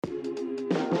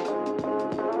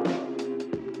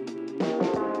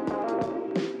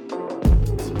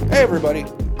Hey everybody,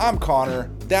 I'm Conor,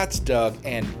 that's Doug,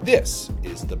 and this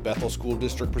is the Bethel School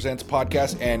District Presents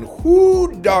podcast, and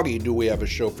whoo doggy do we have a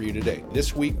show for you today.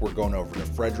 This week we're going over to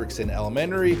Frederickson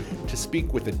Elementary to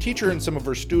speak with a teacher and some of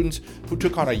her students who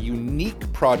took on a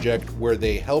unique project where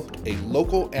they helped a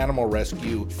local animal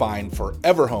rescue find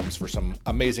forever homes for some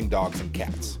amazing dogs and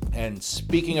cats. And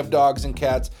speaking of dogs and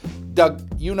cats, Doug,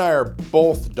 you and I are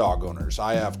both dog owners.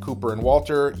 I have Cooper and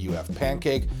Walter, you have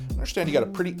Pancake. I understand you got a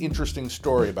pretty interesting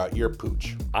story about your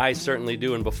pooch. I certainly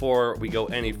do, and before we go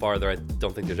any farther, I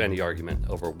don't think there's any argument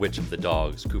over which of the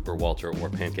dogs, Cooper, Walter, or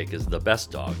Pancake, is the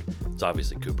best dog. It's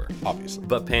obviously Cooper. Obviously.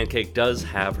 But Pancake does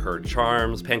have her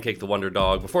charms. Pancake the Wonder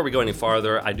Dog. Before we go any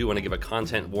farther, I do want to give a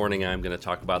content warning. I'm going to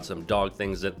talk about some dog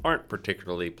things that aren't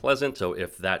particularly pleasant, so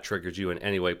if that triggers you in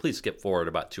any way, please skip forward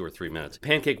about 2 or 3 minutes.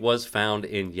 Pancake was found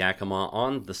in Yakima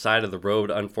on the side of the road.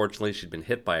 Unfortunately, she'd been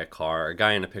hit by a car. A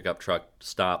guy in a pickup truck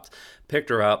stopped, picked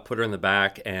her up, put her in the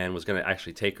back, and was going to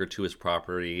actually take her to his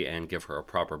property and give her a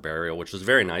proper burial, which was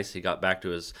very nice. He got back to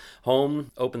his home,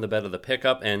 opened the bed of the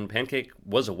pickup, and Pancake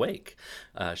was awake.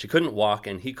 She couldn't walk,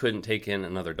 and he couldn't take in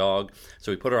another dog, so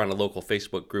he put her on a local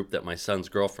Facebook group that my son's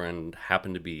girlfriend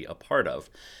happened to be a part of.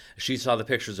 She saw the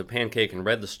pictures of Pancake and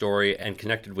read the story and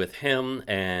connected with him,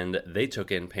 and they took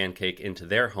in Pancake into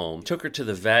their home, took her to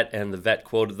the vet, and the vet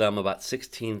quoted them about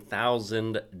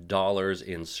 $16,000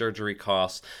 in surgery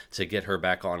costs to get her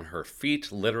back on her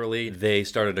feet, literally. They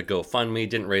started a GoFundMe,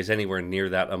 didn't raise anywhere near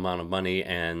that amount of money,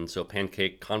 and so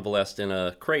Pancake convalesced in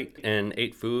a crate and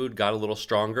ate food, got a little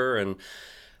stronger, and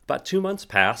about 2 months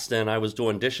passed, and I was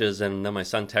doing dishes, and then my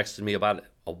son texted me about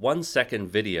a 1-second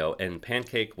video, and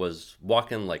Pancake was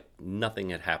walking like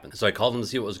nothing had happened. So I called him to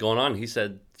see what was going on. He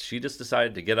said she just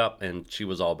decided to get up and she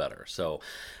was all better. So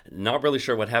not really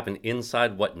sure what happened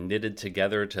inside, what knitted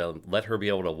together to let her be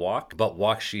able to walk, but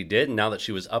walk she did. Now that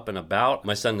she was up and about,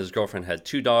 my son and his girlfriend had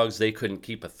 2 dogs. They couldn't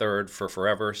keep a third for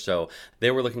forever, so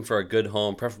they were looking for a good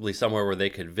home, preferably somewhere where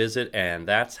they could visit, and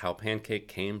that's how Pancake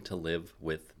came to live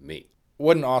with me.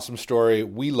 What an awesome story.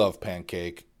 We love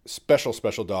Pancake.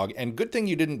 Special dog. And good thing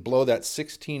you didn't blow that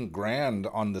 $16,000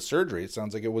 on the surgery. It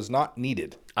sounds like it was not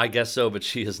needed. I guess so, but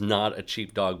she is not a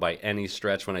cheap dog by any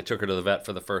stretch. When I took her to the vet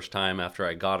for the first time after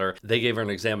I got her, they gave her an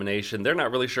examination. They're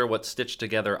not really sure what's stitched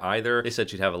together either. They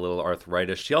said she'd have a little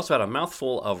arthritis. She also had a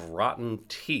mouthful of rotten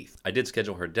teeth. I did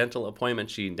schedule her dental appointment.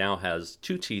 She now has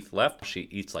 2 teeth left. She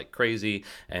eats like crazy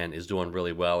and is doing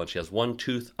really well. And she has 1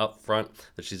 tooth up front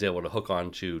that she's able to hook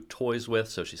onto toys with.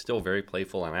 So she's still very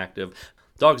playful and active.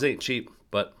 Dogs ain't cheap,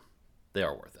 but they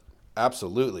are worth it.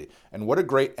 Absolutely. And what a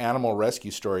great animal rescue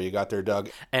story you got there,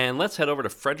 Doug. And let's head over to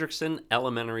Frederickson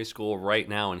Elementary School right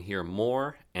now and hear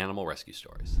more animal rescue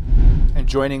stories. And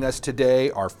joining us today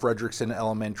are Frederickson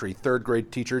Elementary 3rd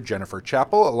grade teacher Jennifer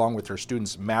Chappell, along with her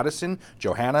students Madison,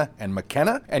 Johanna, and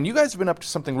McKenna. And you guys have been up to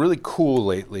something really cool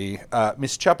lately.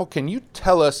 Miss Chappell, can you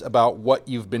tell us about what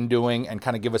you've been doing and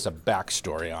kind of give us a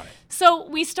backstory on it? So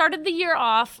we started the year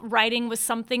off writing with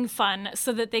something fun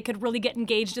so that they could really get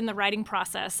engaged in the writing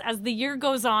process. As the year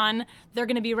goes on, they're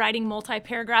going to be writing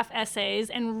multi-paragraph essays,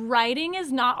 and writing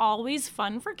is not always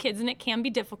fun for kids, and it can be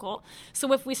difficult.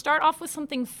 So if we start off with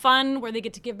something fun where they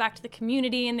get to give back to the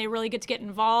community and they really get to get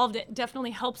involved, it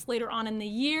definitely helps later on in the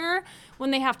year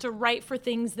when they have to write for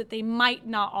things that they might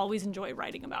not always enjoy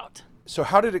writing about. So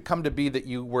how did it come to be that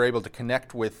you were able to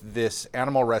connect with this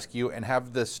animal rescue and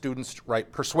have the students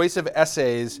write persuasive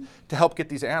essays to help get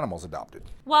these animals adopted?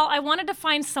 Well, I wanted to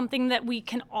find something that we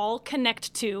can all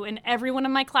connect to, and everyone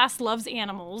in my class loves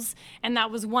animals, and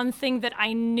that was one thing that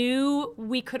I knew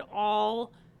we could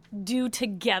all do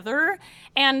together.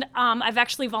 And I've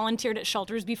actually volunteered at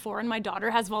shelters before, and my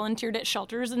daughter has volunteered at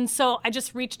shelters. And so I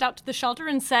just reached out to the shelter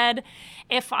and said,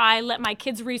 if I let my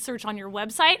kids research on your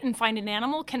website and find an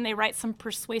animal, can they write some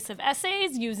persuasive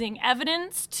essays using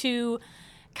evidence to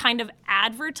kind of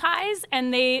advertise?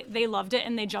 And they loved it,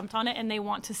 and they jumped on it, and they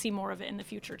want to see more of it in the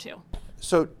future too.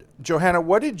 So, Johanna,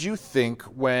 what did you think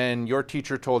when your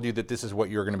teacher told you that this is what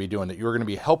you're going to be doing, that you were going to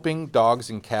be helping dogs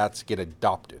and cats get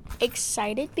adopted?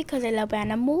 Excited because I love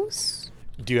animals.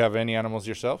 Do you have any animals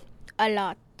yourself? A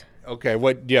lot. Okay,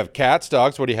 what do you have? Cats,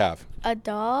 dogs? What do you have? A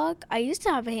dog. I used to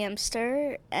have a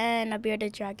hamster and a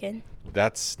bearded dragon.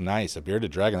 That's nice, a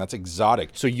bearded dragon. That's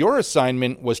exotic. So your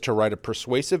assignment was to write a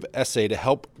persuasive essay to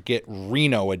help get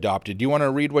Reno adopted. Do you want to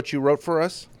read what you wrote for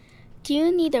us? Do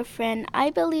you need a friend? I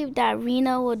believe that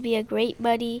Reno would be a great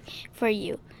buddy for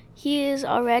you. He is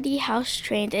already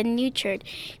house-trained and neutered.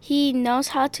 He knows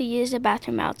how to use the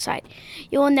bathroom outside.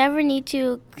 You will never need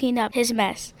to clean up his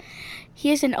mess.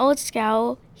 He is an old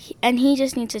scout, and he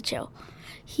just needs to chill.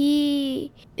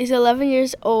 He is 11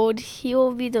 years old. He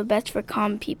will be the best for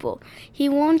calm people. He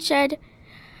won't shed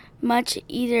much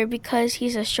either because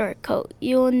he's a short coat.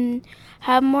 You'll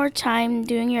have more time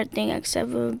doing your thing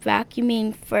except for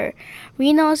vacuuming fur.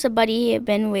 Reno is the buddy you've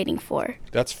been waiting for.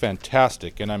 That's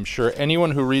fantastic, and I'm sure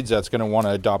anyone who reads that's going to want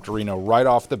to adopt Reno right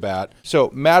off the bat.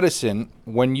 So, Madison,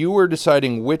 when you were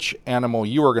deciding which animal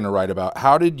you were going to write about,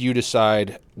 how did you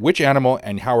decide which animal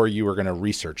and how are you going to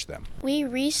research them? We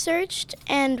researched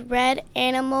and read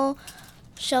animal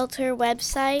shelter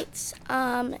websites,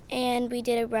 and we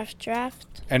did a rough draft.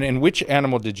 And in which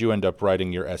animal did you end up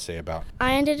writing your essay about?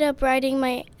 I ended up writing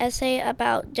my essay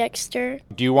about Dexter.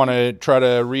 Do you want to try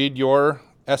to read your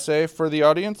essay for the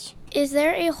audience? Is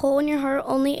there a hole in your heart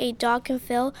only a dog can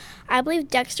fill? I believe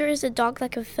Dexter is the dog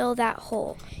that can fill that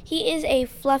hole. He is a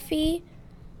fluffy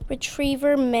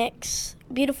retriever mix,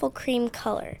 beautiful cream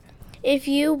color. If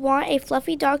you want a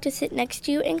fluffy dog to sit next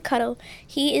to you and cuddle,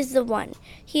 he is the one.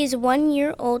 He is 1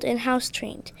 year old and house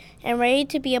trained and ready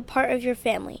to be a part of your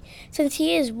family. Since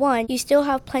he is 1, you still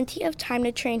have plenty of time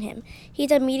to train him.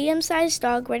 He's a medium-sized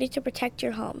dog ready to protect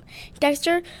your home.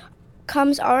 Dexter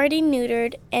comes already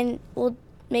neutered and will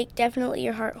make definitely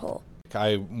your heart whole.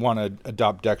 I want to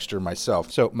adopt Dexter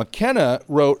myself. So McKenna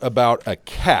wrote about a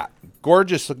cat,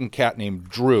 gorgeous-looking cat named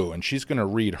Drew, and she's going to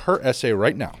read her essay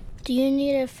right now. Do you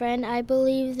need a friend? I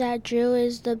believe that Drew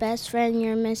is the best friend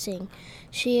you're missing.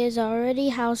 She is already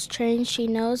house trained. She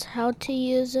knows how to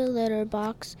use a litter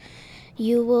box.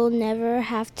 You will never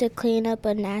have to clean up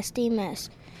a nasty mess.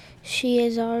 She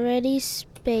is already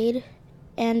spayed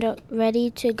and ready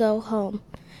to go home.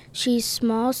 She's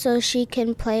small so she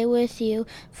can play with you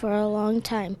for a long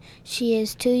time. She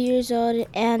is 2 years old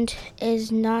and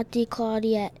is not declawed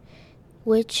yet,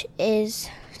 which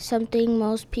is something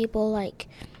most people like.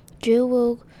 Drew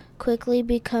will quickly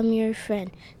become your friend.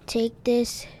 Take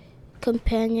this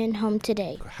companion home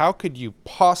today. How could you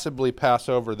possibly pass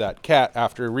over that cat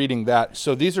after reading that?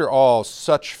 So these are all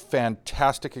such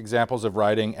fantastic examples of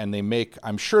writing, and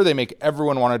I'm sure they make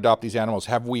everyone want to adopt these animals.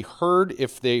 Have we heard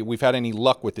if we've had any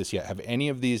luck with this yet? Have any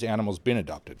of these animals been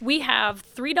adopted? We have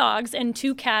 3 dogs and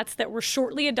 2 cats that were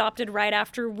shortly adopted right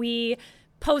after we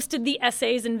posted the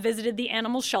essays and visited the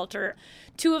animal shelter.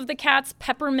 2 of the cats,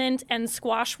 Peppermint and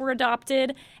Squash, were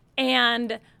adopted,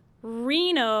 and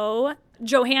Reno,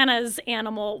 Johanna's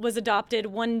animal, was adopted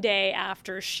 1 day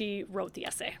after she wrote the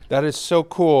essay. That is so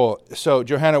cool. So,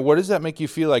 Johanna, what does that make you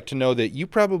feel like to know that you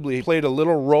probably played a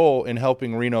little role in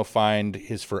helping Reno find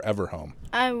his forever home?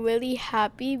 I'm really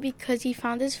happy because he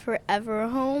found his forever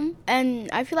home, and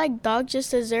I feel like dogs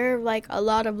just deserve a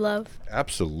lot of love.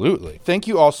 Absolutely. Thank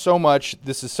you all so much.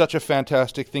 This is such a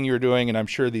fantastic thing you're doing, and I'm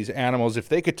sure these animals, if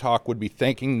they could talk, would be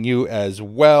thanking you as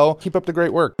well. Keep up the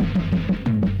great work.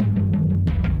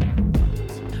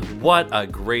 What a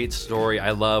great story.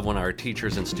 I love when our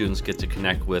teachers and students get to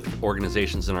connect with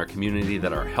organizations in our community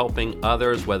that are helping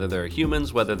others, whether they're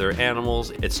humans, whether they're animals.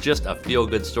 It's just a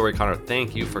feel-good story. Conor,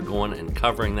 thank you for going and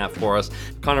covering that for us.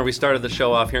 Conor, we started the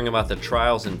show off hearing about the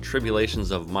trials and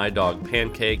tribulations of my dog,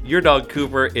 Pancake. Your dog,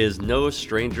 Cooper, is no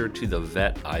stranger to the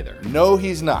vet either. No,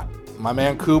 he's not. My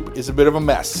man Coop is a bit of a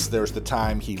mess. There's the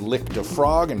time he licked a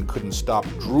frog and couldn't stop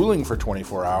drooling for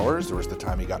 24 hours. There was the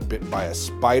time he got bit by a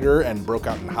spider and broke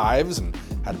out in hives and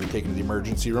had to be taken to the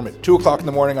emergency room at 2 o'clock in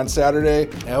the morning on Saturday.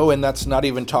 Oh, and that's not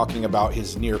even talking about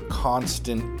his near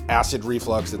constant acid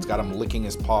reflux that's got him licking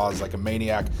his paws like a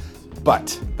maniac.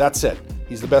 But that's it.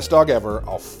 He's the best dog ever.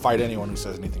 I'll fight anyone who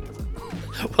says anything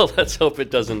different. Well, let's hope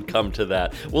it doesn't come to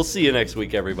that. We'll see you next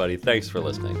week, everybody. Thanks for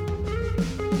listening.